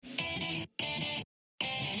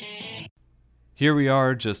Here we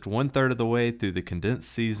are, just 1/3 of the way through the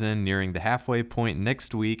condensed season, nearing the halfway point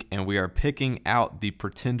next week, and we are picking out the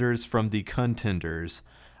pretenders from the contenders.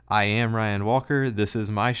 I am Ryan Walker. This is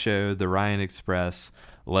my show, The Ryan Express.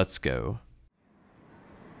 Let's go.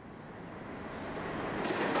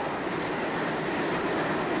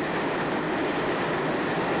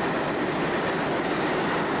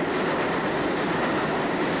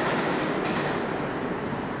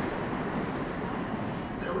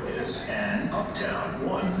 Uptown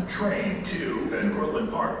 1, train 2, Van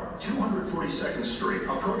Cortlandt Park, 242nd Street.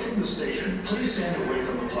 Approaching the station, please stand away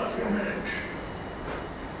from the platform edge.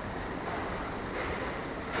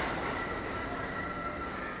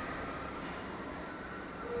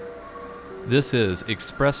 This is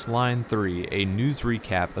Express Line 3, a news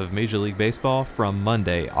recap of Major League Baseball from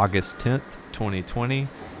Monday, August 10th, 2020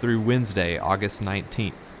 through Wednesday, August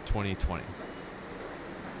 19th, 2020.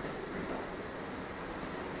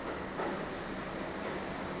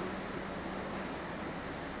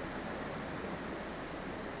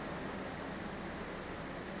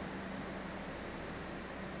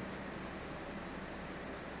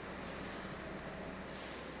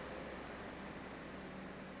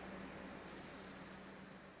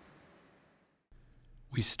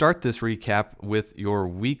 We start this recap with your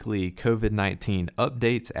weekly COVID-19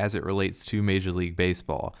 updates as it relates to Major League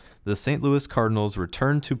Baseball. The St. Louis Cardinals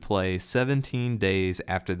returned to play 17 days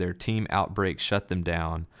after their team outbreak shut them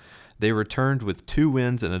down. They returned with 2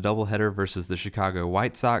 wins and a doubleheader versus the Chicago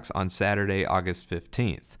White Sox on Saturday, August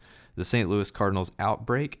 15th. The St. Louis Cardinals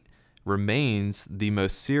outbreak remains the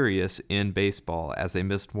most serious in baseball, as they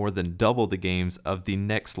missed more than double the games of the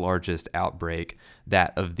next largest outbreak,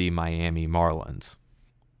 that of the Miami Marlins.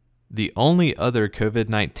 The only other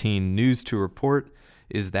COVID-19 news to report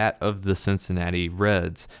is that of the Cincinnati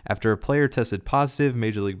Reds. After a player tested positive,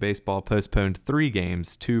 Major League Baseball postponed 3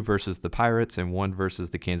 games, 2 versus the Pirates and 1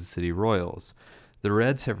 versus the Kansas City Royals. The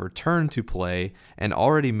Reds have returned to play and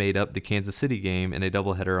already made up the Kansas City game in a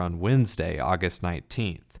doubleheader on Wednesday, August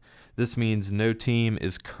 19th. This means no team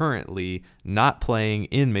is currently not playing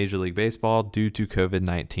in Major League Baseball due to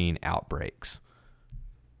COVID-19 outbreaks.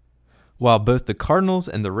 While both the Cardinals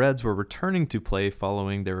and the Reds were returning to play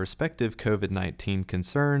following their respective COVID-19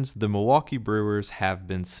 concerns, the Milwaukee Brewers have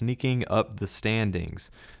been sneaking up the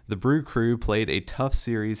standings. The Brew Crew played a tough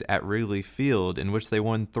series at Wrigley Field in which they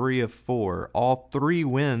won 3 of 4, all 3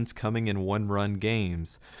 wins coming in one-run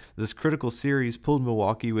games. This critical series pulled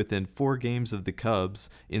Milwaukee within 4 games of the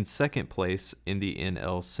Cubs in second place in the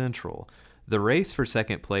NL Central. The race for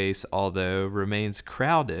second place, although, remains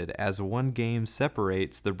crowded as 1 game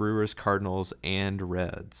separates the Brewers, Cardinals, and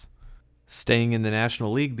Reds. Staying in the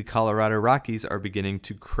National League, the Colorado Rockies are beginning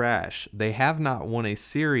to crash. They have not won a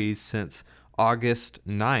series since August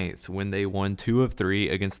 9th, when they won 2 of 3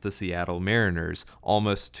 against the Seattle Mariners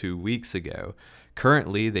almost 2 weeks ago.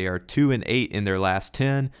 Currently, they are 2-8 in their last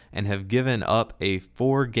 10 and have given up a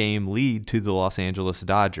 4-game lead to the Los Angeles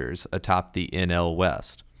Dodgers atop the NL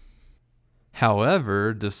West.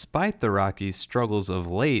 However, despite the Rockies' struggles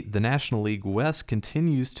of late, the National League West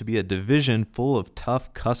continues to be a division full of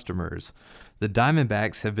tough customers. The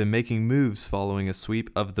Diamondbacks have been making moves following a sweep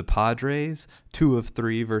of the Padres, 2 of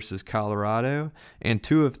 3 versus Colorado, and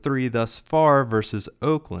 2 of 3 thus far versus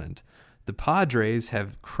Oakland. The Padres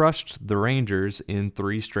have crushed the Rangers in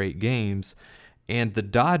 3 straight games, and the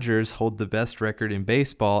Dodgers hold the best record in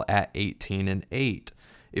baseball at 18-8.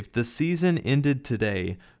 If the season ended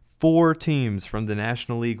today, 4 teams from the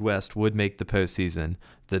National League West would make the postseason: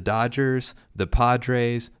 the Dodgers, the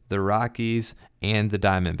Padres, the Rockies, and the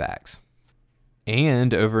Diamondbacks.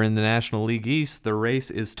 And over in the National League East, the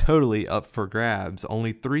race is totally up for grabs.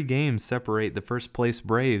 Only 3 games separate the first place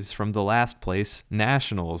Braves from the last place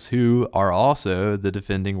Nationals, who are also the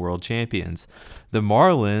defending world champions. The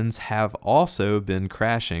Marlins have also been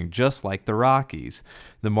crashing, just like the Rockies.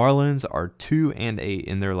 The Marlins are 2-8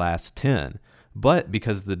 in their last 10. But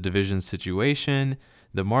because of the division situation,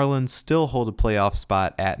 the Marlins still hold a playoff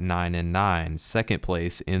spot at 9-9, second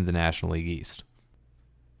place in the National League East.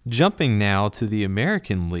 Jumping now to the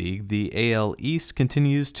American League, the AL East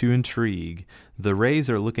continues to intrigue. The Rays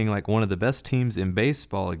are looking like one of the best teams in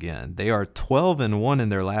baseball again. They are 12-1 in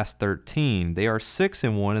their last 13. They are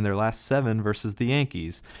 6-1 in their last 7 versus the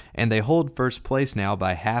Yankees, and they hold first place now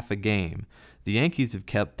by half a game. The Yankees have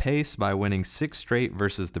kept pace by winning 6 straight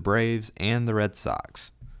versus the Braves and the Red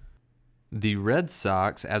Sox. The Red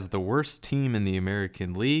Sox, as the worst team in the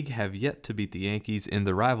American League, have yet to beat the Yankees in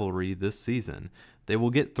the rivalry this season. They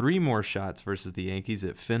will get 3 more shots versus the Yankees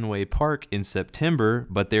at Fenway Park in September,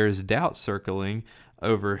 but there is doubt circling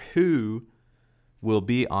over who will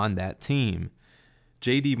be on that team.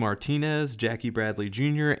 J.D. Martinez, Jackie Bradley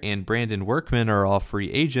Jr., and Brandon Workman are all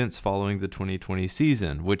free agents following the 2020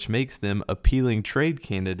 season, which makes them appealing trade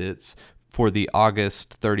candidates for the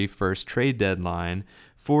August 31st trade deadline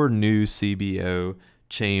for new CBO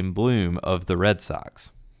Chaim Bloom of the Red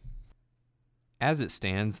Sox. As it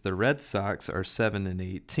stands, the Red Sox are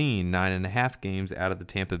 7-18, 9.5 games out of the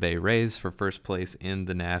Tampa Bay Rays for first place in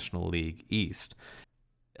the National League East.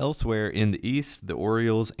 Elsewhere in the East, the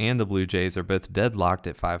Orioles and the Blue Jays are both deadlocked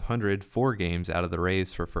at 500, 4 games out of the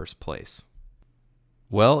Rays for first place.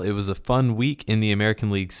 Well, it was a fun week in the American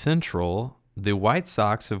League Central. The White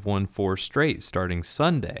Sox have won 4 straight starting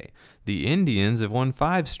Sunday. The Indians have won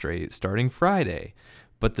 5 straight starting Friday.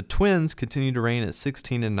 But the Twins continue to reign at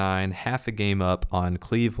 16-9, half a game up on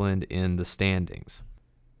Cleveland in the standings.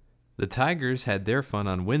 The Tigers had their fun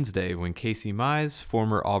on Wednesday when Casey Mize,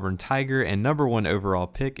 former Auburn Tiger and number 1 overall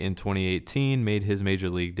pick in 2018, made his major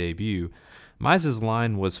league debut. Mize's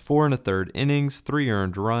line was 4 1/3 innings, 3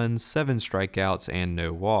 earned runs, 7 strikeouts, and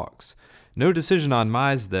no walks. No decision on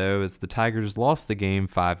Mize, though, as the Tigers lost the game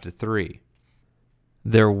 5-3.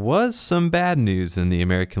 There was some bad news in the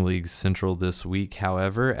American League Central this week,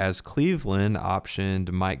 however, as Cleveland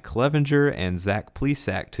optioned Mike Clevenger and Zach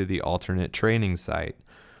Plesac to the alternate training site.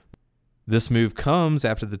 This move comes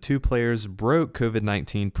after the 2 players broke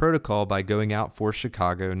COVID-19 protocol by going out for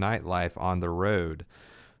Chicago nightlife on the road.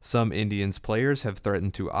 Some Indians players have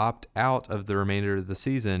threatened to opt out of the remainder of the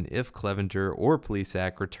season if Clevenger or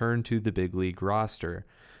Plesac return to the big league roster.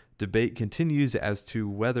 Debate continues as to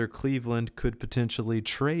whether Cleveland could potentially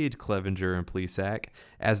trade Clevenger and Plesac,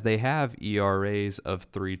 as they have ERAs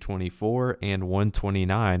of 3.24 and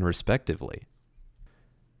 1.29 respectively.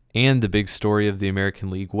 And the big story of the American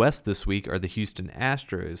League West this week are the Houston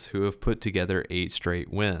Astros, who have put together 8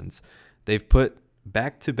 straight wins. They've put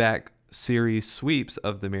back-to-back series sweeps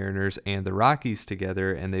of the Mariners and the Rockies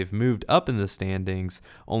together, and they've moved up in the standings,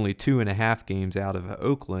 only 2.5 games out of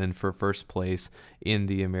Oakland for first place in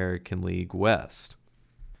the American League West.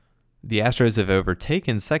 The Astros have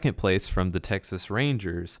overtaken second place from the Texas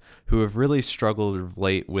Rangers, who have really struggled of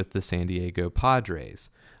late with the San Diego Padres.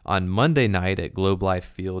 On Monday night at Globe Life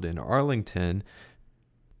Field in Arlington,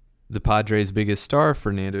 the Padres' biggest star,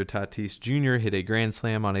 Fernando Tatis Jr., hit a grand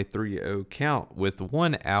slam on a 3-0 count with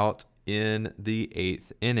 1 out in the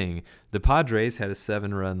 8th inning. The Padres had a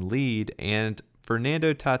 7-run lead, and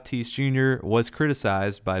Fernando Tatis Jr. was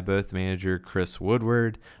criticized by both manager Chris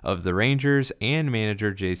Woodward of the Rangers and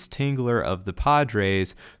manager Jace Tingler of the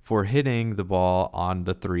Padres for hitting the ball on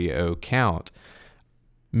the 3-0 count.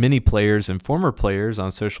 Many players and former players on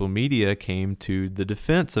social media came to the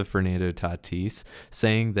defense of Fernando Tatis,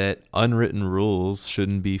 saying that unwritten rules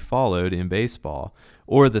shouldn't be followed in baseball,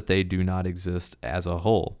 or that they do not exist as a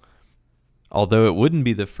whole. Although it wouldn't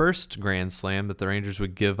be the first grand slam that the Rangers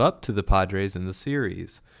would give up to the Padres in the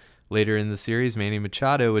series. Later in the series, Manny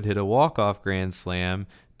Machado would hit a walk-off grand slam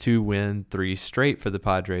to win 3 straight for the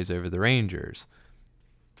Padres over the Rangers.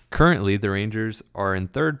 Currently, the Rangers are in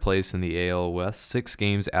 3rd place in the AL West, 6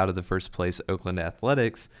 games out of the first place Oakland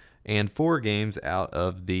Athletics, and 4 games out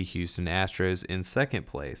of the Houston Astros in 2nd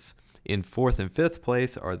place. In 4th and 5th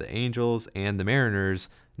place are the Angels and the Mariners,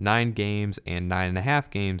 9 games and 9.5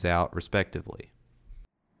 games out, respectively.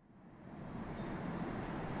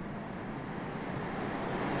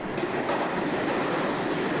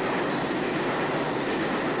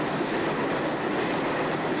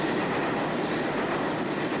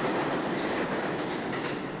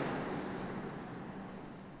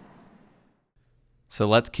 So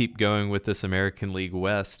let's keep going with this American League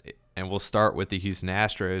West, and we'll start with the Houston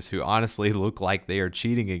Astros, who honestly look like they are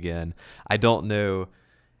cheating again. I don't know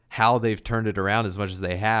how they've turned it around as much as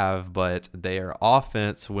they have, but their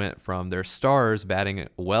offense went from their stars batting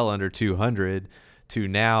well under 200 to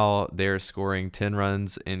now they're scoring 10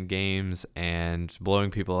 runs in games and blowing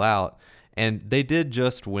people out. And they did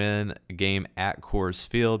just win a game at Coors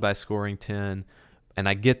Field by scoring 10. And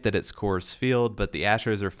I get that it's Coors Field, but the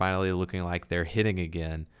Astros are finally looking like they're hitting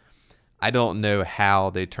again. I don't know how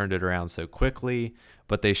they turned it around so quickly,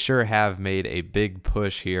 but they sure have made a big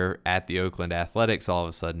push here at the Oakland Athletics all of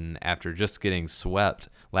a sudden after just getting swept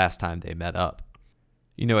last time they met up.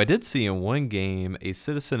 You know, I did see in one game a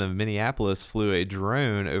citizen of Minneapolis flew a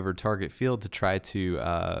drone over Target Field to try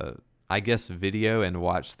to, video and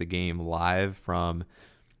watch the game live from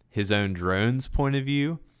his own drone's point of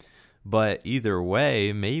view. But either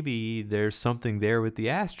way, maybe there's something there with the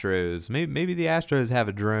Astros. Maybe the Astros have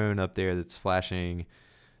a drone up there that's flashing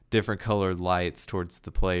different colored lights towards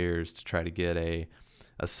the players to try to get a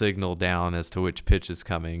signal down as to which pitch is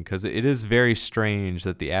coming. Because it is very strange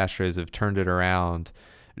that the Astros have turned it around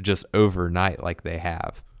just overnight like they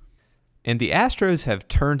have. And the Astros have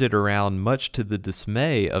turned it around much to the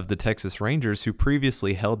dismay of the Texas Rangers, who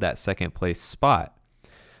previously held that second place spot.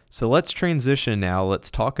 So let's transition now.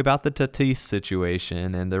 Let's talk about the Tatis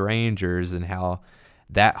situation and the Rangers and how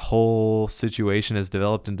that whole situation has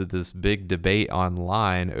developed into this big debate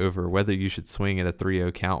online over whether you should swing at a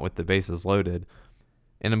 3-0 count with the bases loaded.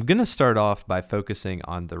 And I'm going to start off by focusing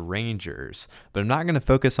on the Rangers, but I'm not going to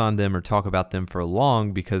focus on them or talk about them for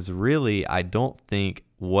long because really I don't think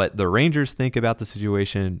what the Rangers think about the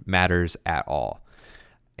situation matters at all.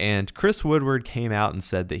 And Chris Woodward came out and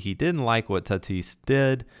said that he didn't like what Tatis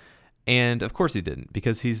did, and of course he didn't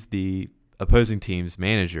because he's the opposing team's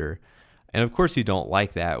manager. And of course you don't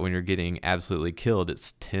like that when you're getting absolutely killed.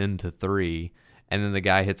 It's 10-3. And then the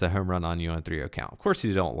guy hits a home run on you on 3-0 count. Of course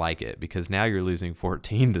you don't like it because now you're losing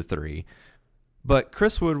 14-3. But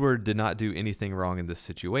Chris Woodward did not do anything wrong in this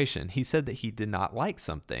situation. He said that he did not like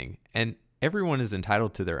something. And everyone is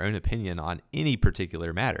entitled to their own opinion on any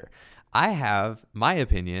particular matter. I have my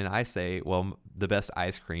opinion. I say, well, the best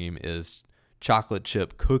ice cream is chocolate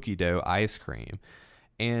chip cookie dough ice cream.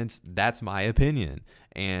 And that's my opinion.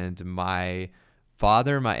 And my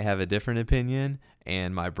father might have a different opinion.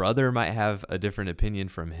 And my brother might have a different opinion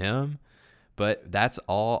from him, but that's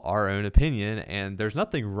all our own opinion, and there's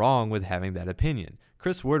nothing wrong with having that opinion.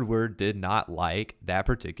 Chris Woodward did not like that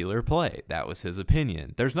particular play. That was his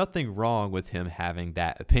opinion. There's nothing wrong with him having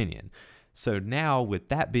that opinion. So now, with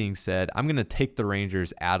that being said, I'm going to take the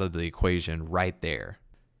Rangers out of the equation right there.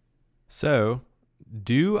 So,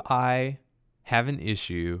 do I have an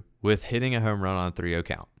issue with hitting a home run on a 3-0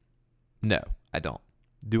 count? No, I don't.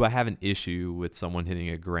 Do I have an issue with someone hitting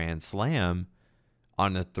a grand slam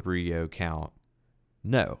on a 3-0 count?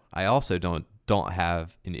 No, I also don't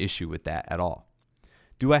have an issue with that at all.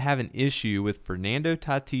 Do I have an issue with Fernando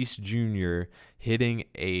Tatis Jr. hitting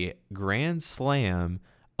a grand slam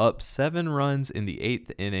up 7 runs in the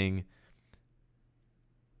 8th inning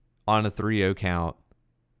on a 3-0 count?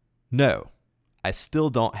 No, I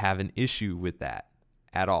still don't have an issue with that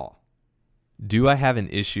at all. Do I have an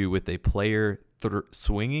issue with a player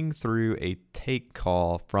swinging through a take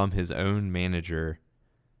call from his own manager?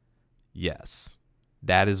 Yes,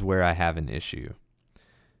 that is where I have an issue.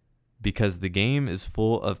 Because the game is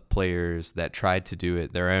full of players that tried to do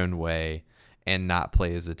it their own way and not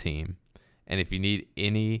play as a team. And if you need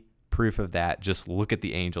any proof of that, just look at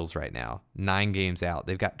the Angels right now. 9 games out.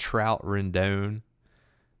 They've got Trout, Rendon.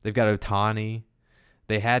 They've got Ohtani.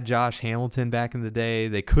 They had Josh Hamilton back in the day.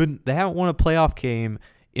 They haven't won a playoff game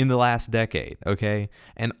in the last decade, okay?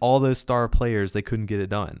 And all those star players, they couldn't get it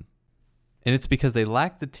done. And it's because they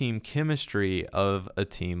lack the team chemistry of a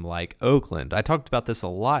team like Oakland. I talked about this a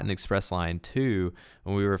lot in Express Line 2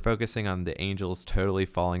 when we were focusing on the Angels totally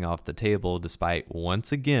falling off the table despite,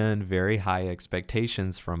 once again, very high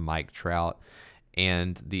expectations from Mike Trout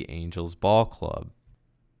and the Angels ball club.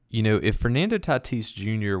 You know, if Fernando Tatis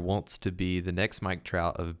Jr. wants to be the next Mike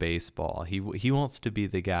Trout of baseball, he wants to be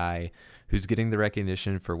the guy who's getting the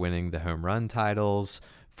recognition for winning the home run titles,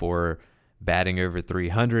 for batting over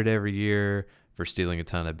 300 every year, for stealing a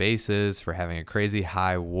ton of bases, for having a crazy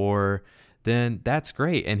high WAR, then that's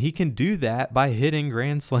great. And he can do that by hitting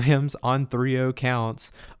grand slams on 3-0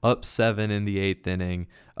 counts, up 7 in the 8th inning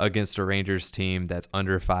against a Rangers team that's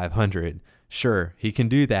under 500. Sure, he can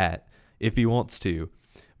do that if he wants to.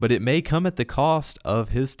 But it may come at the cost of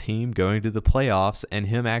his team going to the playoffs and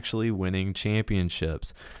him actually winning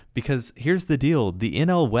championships. Because here's the deal. The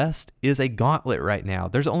NL West is a gauntlet right now.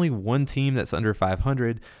 There's only one team that's under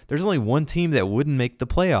 500. There's only one team that wouldn't make the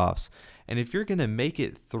playoffs. And if you're going to make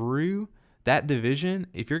it through that division,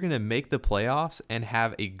 if you're going to make the playoffs and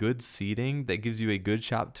have a good seeding that gives you a good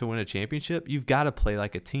shot to win a championship, you've got to play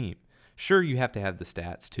like a team. Sure, you have to have the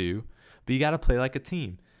stats too, but you got to play like a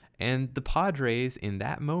team. And the Padres in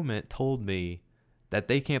that moment told me that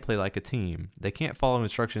they can't play like a team. They can't follow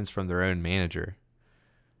instructions from their own manager.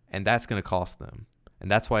 And that's going to cost them.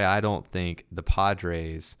 And that's why I don't think the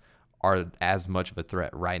Padres are as much of a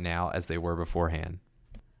threat right now as they were beforehand.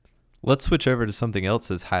 Let's switch over to something else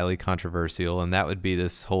that's highly controversial, and that would be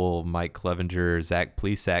this whole Mike Clevenger, Zach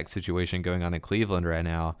Plesac situation going on in Cleveland right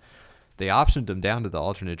now. They optioned him down to the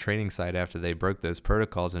alternate training site after they broke those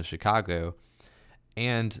protocols in Chicago.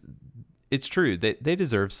 And it's true that they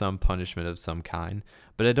deserve some punishment of some kind,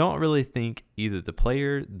 but I don't really think either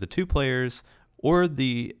the two players, or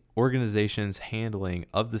the organization's handling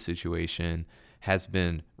of the situation has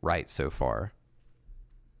been right so far.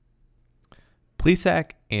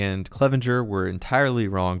 Plesac and Clevenger were entirely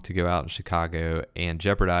wrong to go out in Chicago and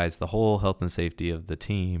jeopardize the whole health and safety of the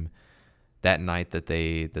team that night that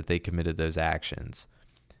they committed those actions.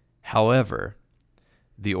 However,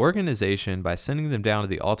 the organization, by sending them down to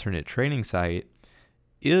the alternate training site,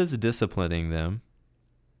 is disciplining them.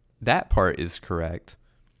 That part is correct.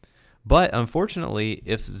 But unfortunately,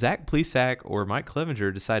 if Zach Plesac or Mike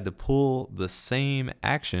Clevenger decide to pull the same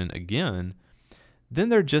action again, then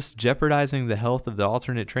they're just jeopardizing the health of the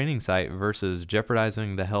alternate training site versus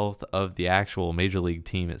jeopardizing the health of the actual Major League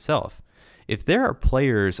team itself. If there are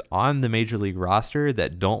players on the Major League roster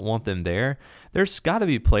that don't want them there, there's got to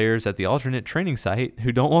be players at the alternate training site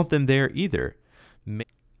who don't want them there either.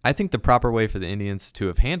 I think the proper way for the Indians to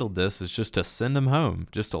have handled this is just to send them home,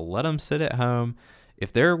 just to let them sit at home.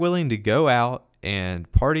 If they're willing to go out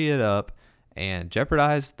and party it up and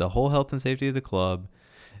jeopardize the whole health and safety of the club,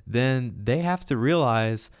 then they have to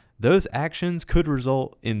realize those actions could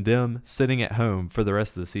result in them sitting at home for the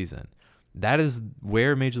rest of the season. That is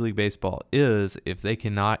where Major League Baseball is if they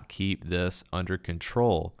cannot keep this under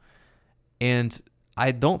control. And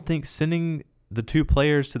I don't think sending the two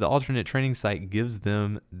players to the alternate training site gives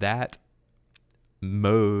them that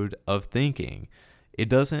mode of thinking. It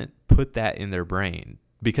doesn't put that in their brain,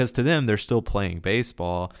 because to them, they're still playing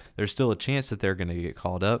baseball. There's still a chance that they're going to get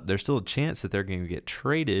called up. There's still a chance that they're going to get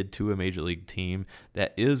traded to a Major League team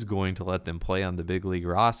that is going to let them play on the big league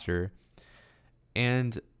roster.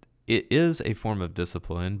 And it is a form of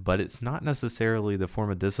discipline, but it's not necessarily the form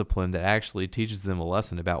of discipline that actually teaches them a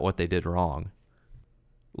lesson about what they did wrong.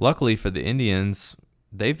 Luckily for the Indians,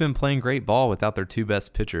 they've been playing great ball without their two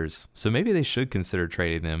best pitchers, so maybe they should consider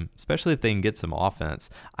trading them, especially if they can get some offense.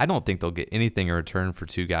 I don't think they'll get anything in return for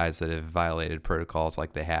two guys that have violated protocols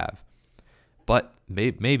like they have. But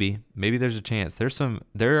maybe there's a chance.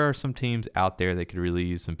 There are some teams out there that could really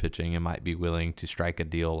use some pitching and might be willing to strike a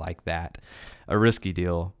deal like that. A risky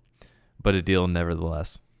deal, but a deal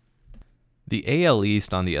nevertheless. The AL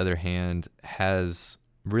East, on the other hand, has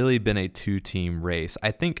really been a two-team race.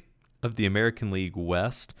 I think of the American League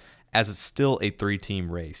West as it's still a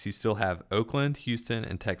three-team race. You still have Oakland, Houston,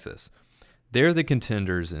 and Texas. They're the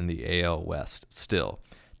contenders in the AL West still.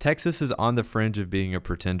 Texas is on the fringe of being a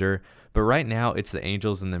pretender, but right now it's the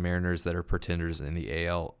Angels and the Mariners that are pretenders in the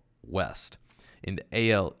AL West. In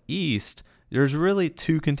the AL East, there's really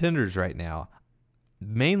two contenders right now,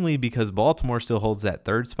 mainly because Baltimore still holds that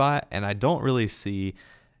third spot, and I don't really see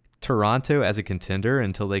Toronto as a contender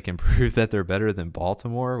until they can prove that they're better than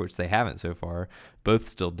Baltimore, which they haven't so far, both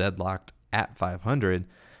still deadlocked at 500.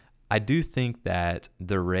 I do think that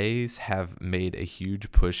the Rays have made a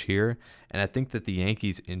huge push here, and I think that the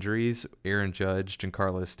Yankees' injuries, Aaron Judge,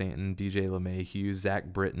 Giancarlo Stanton, DJ LeMahieu, Zach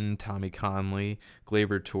Britton, Tommy Conley,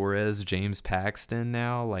 Gleyber Torres, James Paxton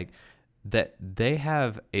now, like that they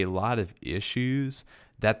have a lot of issues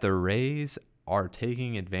that the Rays are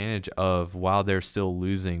taking advantage of while they're still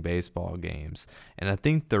losing baseball games. And I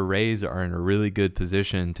think the Rays are in a really good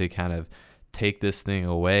position to kind of take this thing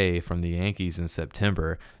away from the Yankees in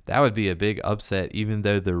September. That would be a big upset, even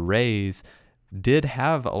though the Rays did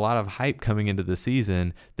have a lot of hype coming into the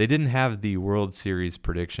season. They didn't have the World Series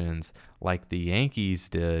predictions like the Yankees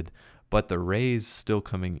did, but the Rays still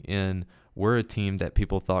coming in were a team that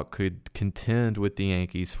people thought could contend with the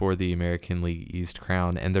Yankees for the American League East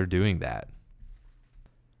crown, and they're doing that.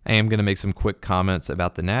 I am going to make some quick comments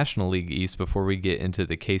about the National League East before we get into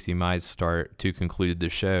the Casey Mize start to conclude the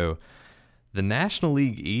show. The National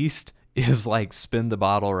League East is like spin the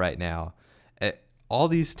bottle right now. All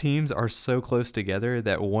these teams are so close together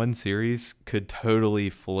that one series could totally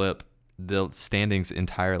flip the standings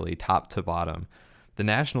entirely, top to bottom. The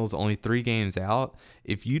Nationals only 3 games out.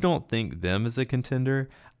 If you don't think them as a contender,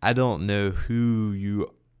 I don't know who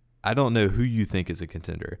you think is a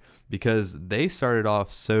contender, because they started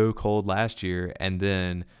off so cold last year and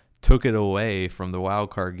then took it away from the wild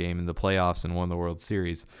card game in the playoffs and won the World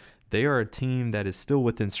Series. They are a team that is still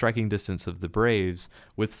within striking distance of the Braves,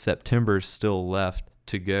 with September still left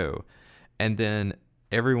to go. And then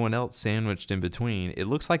everyone else sandwiched in between. It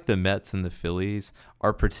looks like the Mets and the Phillies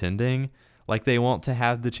are pretending like they want to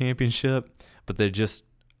have the championship, but they just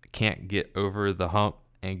can't get over the hump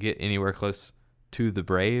and get anywhere close to the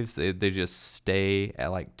Braves. They just stay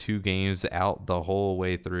at like 2 games out the whole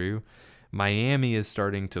way through. Miami is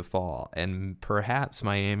starting to fall, and perhaps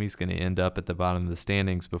Miami's going to end up at the bottom of the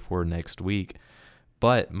standings before next week.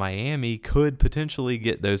 But Miami could potentially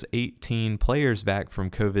get those 18 players back from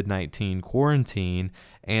COVID-19 quarantine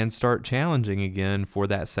and start challenging again for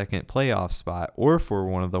that second playoff spot or for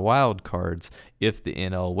one of the wild cards if the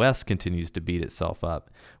NL West continues to beat itself up.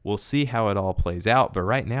 We'll see how it all plays out, but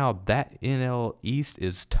right now that NL East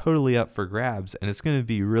is totally up for grabs, and it's going to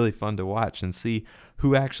be really fun to watch and see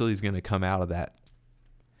who actually is going to come out of that.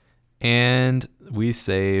 And we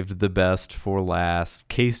saved the best for last.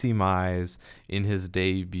 Casey Mize in his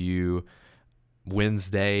debut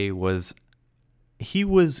Wednesday was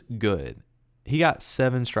good. He got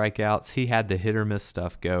 7 strikeouts. He had the hit or miss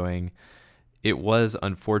stuff going. It was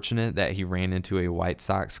unfortunate that he ran into a White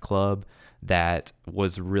Sox club that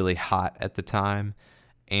was really hot at the time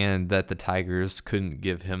and that the Tigers couldn't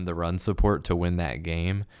give him the run support to win that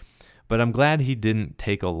game. But I'm glad he didn't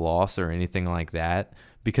take a loss or anything like that,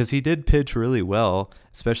 because he did pitch really well,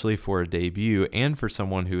 especially for a debut and for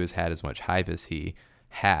someone who has had as much hype as he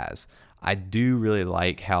has. I do really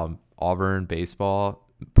like how Auburn baseball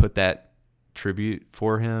put that tribute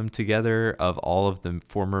for him together of all of the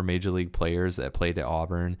former Major League players that played at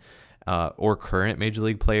Auburn, or current Major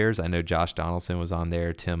League players. I know Josh Donaldson was on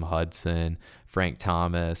there, Tim Hudson, Frank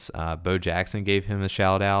Thomas. Bo Jackson gave him a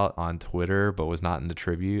shout out on Twitter, but was not in the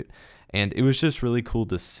tribute. And it was just really cool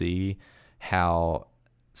to see how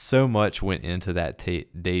so much went into that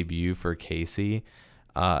debut for Casey.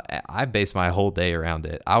 I based my whole day around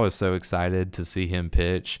it. I was so excited to see him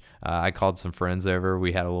pitch. I called some friends over.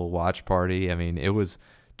 We had a little watch party. I mean, it was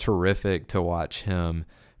terrific to watch him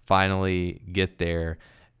finally get there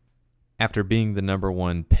after being the number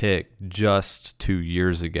 1 pick just 2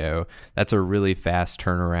 years ago. That's a really fast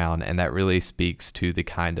turnaround, and that really speaks to the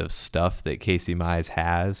kind of stuff that Casey Mize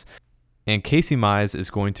has. And Casey Mize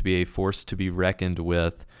is going to be a force to be reckoned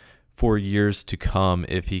with for years to come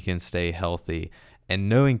if he can stay healthy. And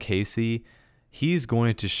knowing Casey, he's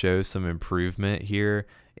going to show some improvement here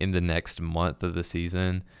in the next month of the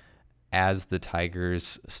season as the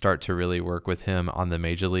Tigers start to really work with him on the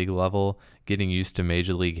Major League level, getting used to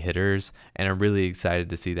Major League hitters. And I'm really excited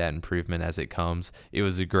to see that improvement as it comes. It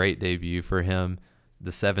was a great debut for him.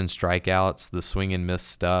 The 7 strikeouts, the swing and miss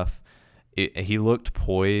stuff. He looked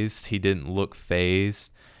poised. He didn't look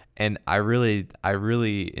phased. And I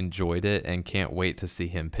really enjoyed it and can't wait to see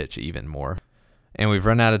him pitch even more. And we've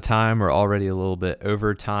run out of time. We're already a little bit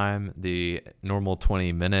over time, the normal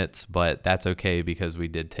 20 minutes, but that's okay because we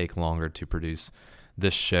did take longer to produce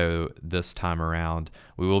this show this time around.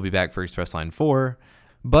 We will be back for Express Line 4.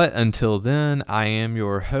 But until then, I am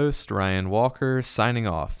your host, Ryan Walker, signing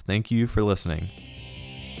off. Thank you for listening.